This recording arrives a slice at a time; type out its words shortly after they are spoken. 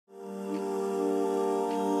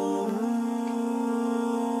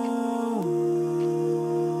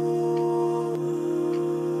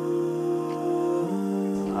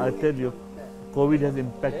I tell you, COVID has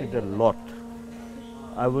impacted a lot.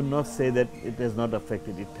 I would not say that it has not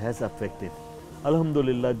affected, it has affected.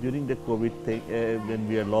 Alhamdulillah, during the COVID thing, when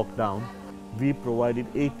we are locked down, we provided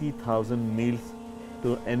 80,000 meals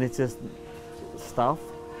to NHS staff,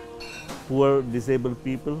 poor disabled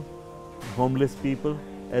people, homeless people,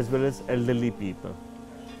 as well as elderly people.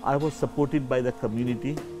 I was supported by the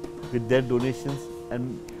community with their donations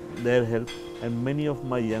and their help, and many of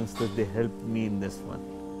my youngsters, they helped me in this one.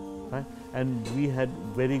 Right? And we had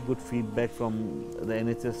very good feedback from the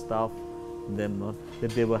NHS staff, that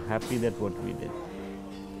they were happy that what we did.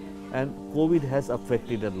 And COVID has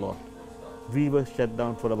affected a lot. We were shut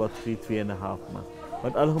down for about 3.5 months.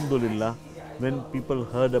 But Alhamdulillah, when people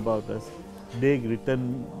heard about us, they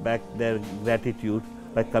returned back their gratitude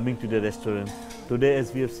by coming to the restaurant. Today,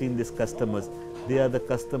 as we have seen these customers, they are the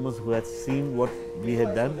customers who have seen what we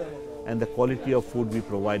had done and the quality of food we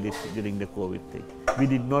provided during the COVID thing. We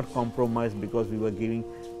did not compromise because we were giving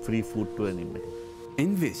free food to anybody.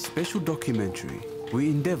 In this special documentary, we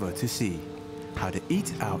endeavour to see how the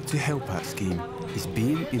Eat Out to Help Out scheme is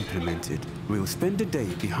being implemented. We will spend the day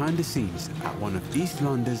behind the scenes at one of East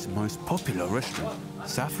London's most popular restaurants,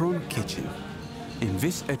 Saffron Kitchen. In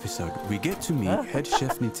this episode, we get to meet head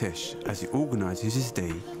chef Nitesh as he organises his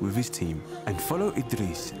day with his team, and follow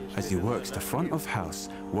Idris as he works the front of house,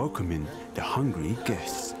 welcoming the hungry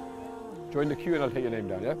guests. Join the queue and I'll take your name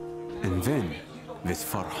down, yeah? And then there's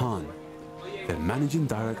Farhan, the managing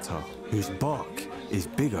director, whose bark is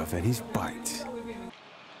bigger than his bite.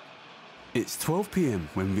 It's 12 p.m.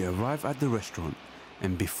 when we arrive at the restaurant,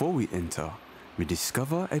 and before we enter, we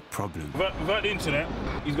discover a problem. Without the internet,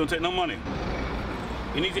 he's going to take no money.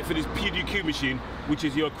 He needs it for this PDQ machine, which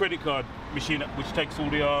is your credit card machine, which takes all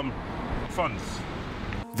the funds.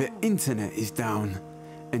 The internet is down,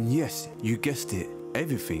 and yes, you guessed it,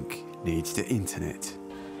 everything needs the internet.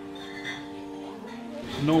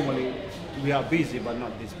 Normally, we are busy, but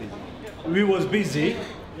not this busy. We was busy,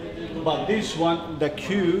 but this one, the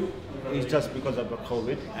queue is just because of the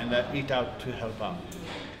COVID and the Eat Out to Help Out.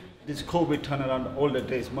 This COVID turn around all the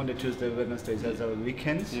days, Monday, Tuesday, Wednesdays as our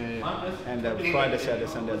weekends, and Friday, Saturday,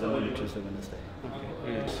 Sunday as a Monday, Tuesday, Wednesday.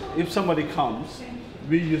 Okay. If somebody comes,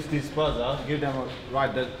 we use this buzzer, give them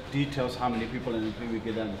write the details, how many people and everything we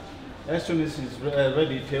get them. As soon as it's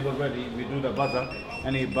ready, table ready, we do the buzzer,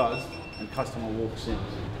 and he buzz, and customer walks in.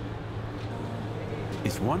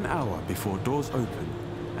 It's 1 hour before doors open,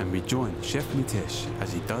 and we join Chef Nitesh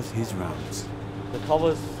as he does his rounds. The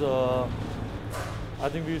covers, I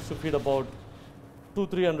think we used to feed about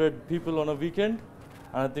 200-300 people on a weekend,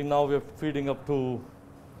 and I think now we're feeding up to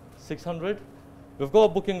 600. We've got a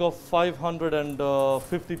booking of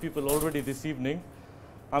 550 people already this evening.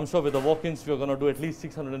 I'm sure with the walk-ins we're going to do at least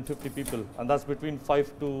 650 people, and that's between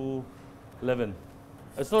 5 to 11.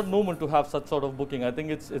 It's not normal to have such sort of booking. I think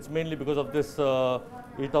it's mainly because of this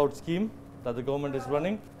Eat Out scheme that the government is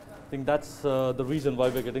running. I think that's the reason why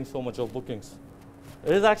we're getting so much of bookings.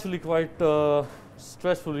 It is actually quite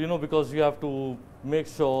stressful, you know, because you have to make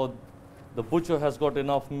sure the butcher has got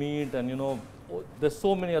enough meat, and you know, there's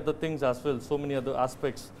so many other things as well, so many other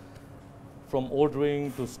aspects, from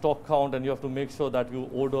ordering to stock count, and you have to make sure that you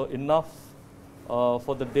order enough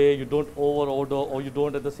for the day. You don't over order, or you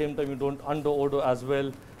don't at the same time you don't under order as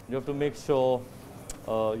well. You have to make sure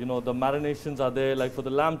you know, the marinations are there. Like for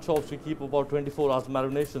the lamb chops, we keep about 24 hours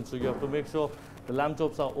marination, so you have to make sure the lamb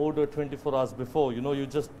chops are ordered 24 hours before. You know, you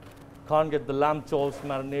just can't get the lamb chops,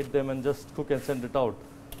 marinate them, and just cook and send it out.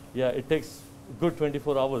 Yeah, it takes good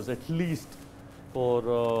 24 hours at least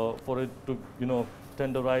for it to, you know,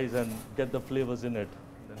 tenderize and get the flavors in it.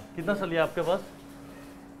 कितना सलिया आपके पास?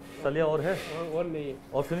 सलिया और है? और नहीं.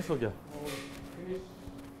 और finish हो गया?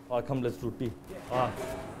 Come, let's do tea.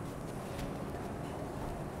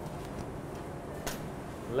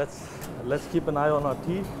 Let's keep an eye on our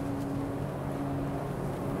tea.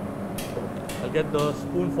 I'll get the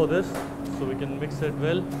spoon for this so we can mix it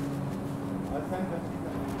well.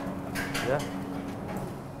 Yeah.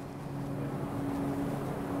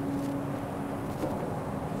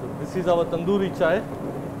 So this is our tandoori chai,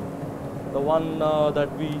 the one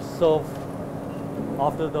that we serve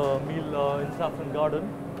after the meal in Saffron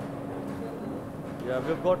Garden. Yeah,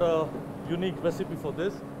 we've got a unique recipe for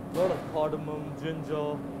this. A lot of cardamom,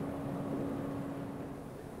 ginger.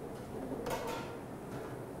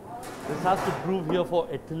 This has to brew here for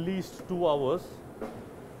at least 2 hours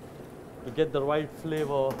to get the right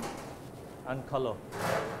flavor and color.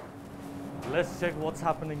 Let's check what's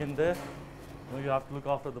happening in there. You know, you have to look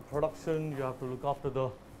after the production, you have to look after the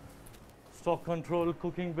stock control,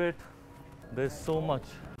 cooking bit. There's so much.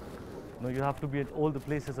 You know, you have to be at all the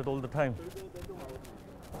places at all the time.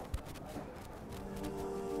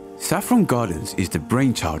 Saffron Gardens is the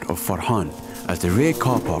brainchild of Farhan, as the rear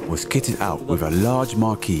car park was kitted out with a large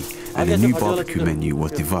marquee and a new barbecue menu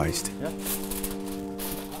was devised. Yeah.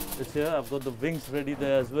 It's here, I've got the wings ready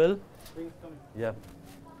there as well. Yeah.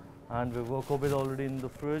 And we've got Kobe already in the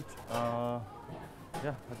fridge. Yeah,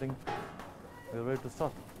 I think we're ready to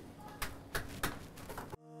start.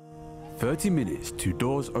 30 minutes to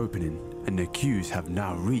doors opening, and the queues have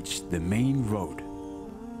now reached the main road.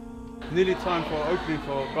 Nearly time for opening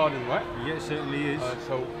for garden, right? Yeah, it certainly is.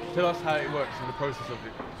 So tell us how it works in the process of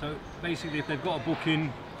it. So basically, if they've got a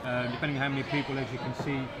booking, depending on how many people, as you can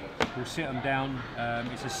see, we'll sit them down.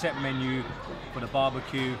 It's a set menu for the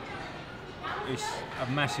barbecue. It's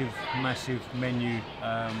a massive, massive menu.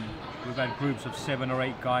 We've had groups of 7 or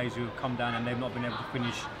 8 guys who have come down and they've not been able to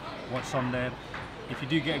finish what's on there. If you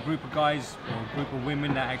do get a group of guys or a group of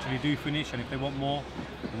women that actually do finish, and if they want more,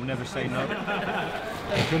 we'll never say no. Do you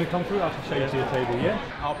want to come through? I can show you to your table, yeah?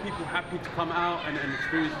 Are people happy to come out and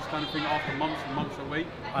experience this kind of thing after months and months of wait?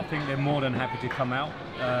 I think they're more than happy to come out.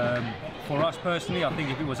 For us personally, I think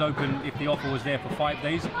if it was open, if the offer was there for 5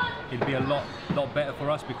 days, it'd be a lot better for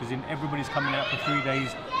us, because everybody's coming out for 3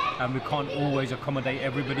 days and we can't always accommodate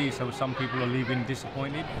everybody, so some people are leaving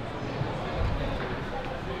disappointed.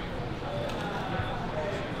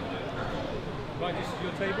 Right, this is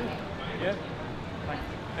your table, yeah?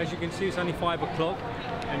 As you can see, it's only 5 o'clock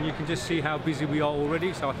and you can just see how busy we are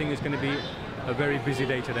already, so I think it's going to be a very busy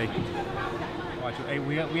day today. Right, so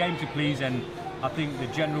we aim to please, and I think the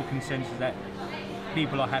general consensus is that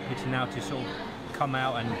people are happy to now to sort of come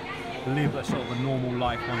out and live a sort of a normal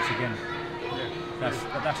life once again.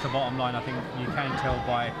 That's the bottom line. I think you can tell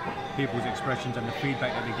by people's expressions and the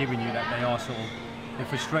feedback that they're giving you that they are they're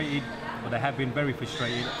frustrated, or they have been very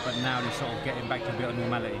frustrated, but now they're sort of getting back to a bit of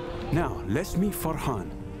normality. Now, let's meet Farhan,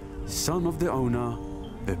 son of the owner,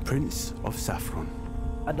 the Prince of Saffron.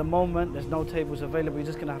 At the moment, there's no tables available. You're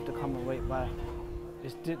just going to have to come and wait by.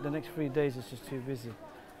 The next 3 days is just too busy.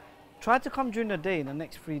 Try to come during the day in the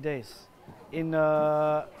next 3 days in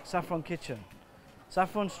Saffron Kitchen.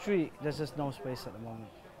 Saffron Street, there's just no space at the moment.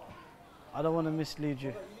 I don't want to mislead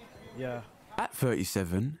you. Yeah. At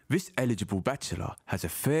 37, this eligible bachelor has a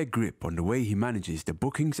fair grip on the way he manages the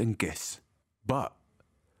bookings and guests. But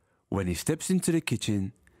when he steps into the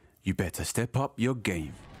kitchen, you better step up your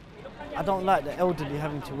game. I don't like the elderly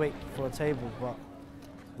having to wait for a table, but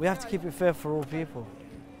we have to keep it fair for all people.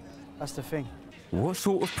 That's the thing. What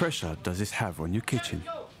sort of pressure does this have on your kitchen?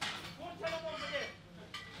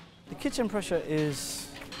 The kitchen pressure is,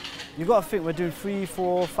 you've got to think we're doing 3,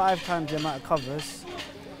 4, 5 times the amount of covers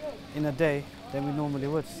in a day than we normally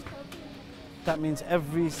would. That means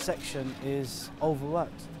every section is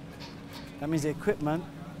overworked. That means the equipment,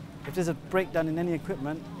 if there's a breakdown in any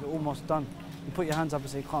equipment, you're almost done. You put your hands up and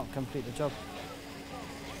say you can't complete the job.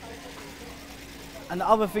 And the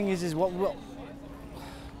other thing is what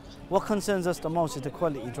concerns us the most is the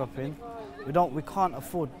quality dropping. We can't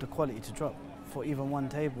afford the quality to drop for even one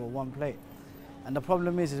table or one plate. And the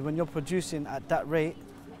problem is when you're producing at that rate,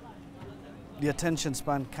 the attention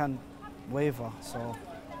span can waver, so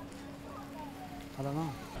I don't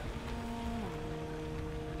know.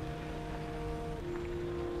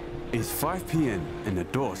 It's 5 p.m. and the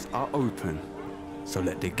doors are open, so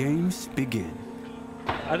let the games begin.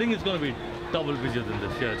 I think it's going to be double busier than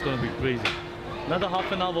this. Yeah, it's going to be crazy. Another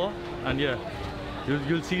half an hour, and yeah,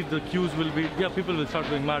 you'll see the queues will be, yeah, people will start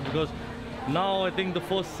going mad, because now I think the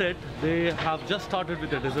first set, they have just started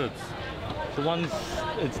with the desserts. So once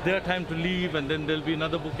it's their time to leave, and then there'll be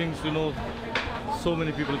another bookings, you know, so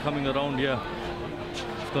many people coming around, yeah.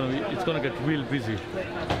 It's gonna get real busy.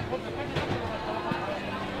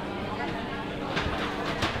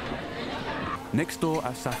 Next door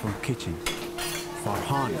at Saffron Kitchen,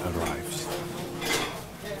 Farhan arrives.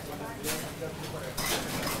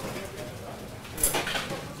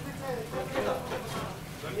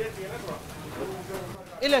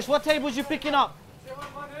 Ilesh, what tables you picking up?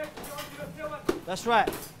 That's right.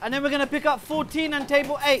 And then we're going to pick up 14 and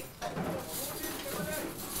table 8.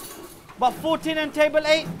 But 14 and table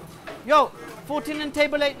 8, yo, 14 and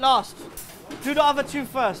table 8 last. Do the other 2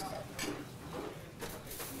 first.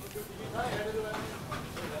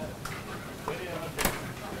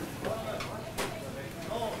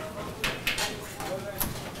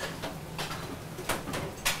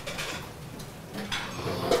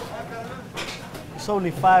 It's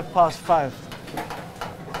only 5:05.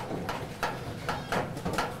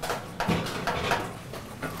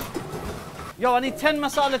 Yo, I need 10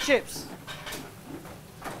 masala chips.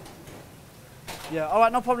 Yeah, all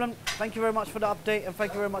right, no problem. Thank you very much for the update and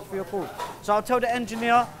thank you very much for your call. So I'll tell the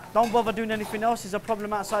engineer, don't bother doing anything else. There's a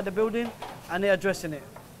problem outside the building and they're addressing it.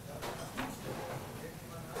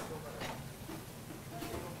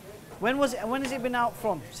 When has it been out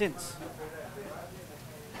from? Since?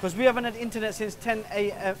 Because we haven't had internet since 10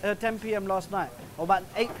 p.m. last night, or about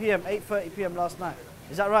 8 p.m., 8:30 p.m. last night.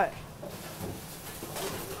 Is that right?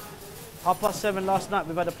 7:30 last night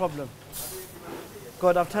we've had a problem.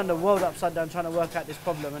 God, I've turned the world upside down trying to work out this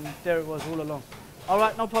problem, and there it was all along. All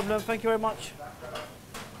right, no problem. Thank you very much.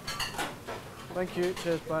 Thank you.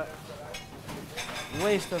 Cheers. Bye.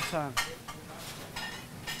 Waste of time.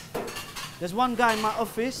 There's one guy in my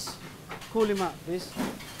office. Call him out, please.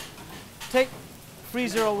 Take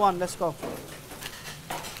 301. Let's go.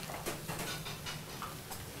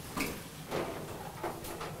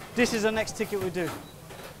 This is the next ticket we do.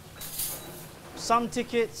 Some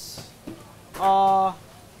tickets are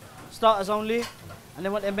starters only, and they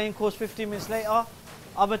want their main course 15 minutes later.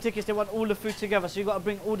 Other tickets, they want all the food together, so you've got to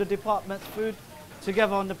bring all the department's food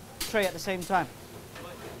together on the tray at the same time.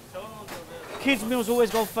 Kids' meals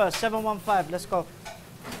always go first. 715, let's go.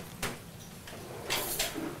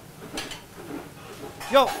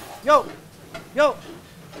 Yo, yo, yo.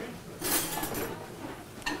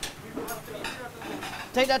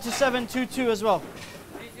 Take that to 722 as well.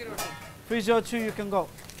 302, you can go.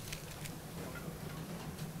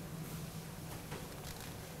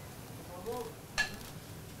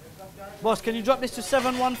 Boss, can you drop this to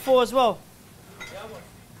 714 as well?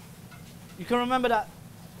 You can remember that.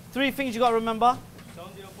 3 things you got to remember.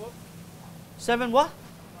 704. 7 what?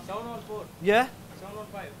 714. Yeah?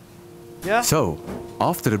 715. Yeah? So,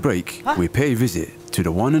 after the break, we pay a visit to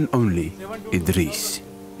the one and only Idris.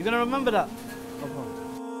 You're going to remember that?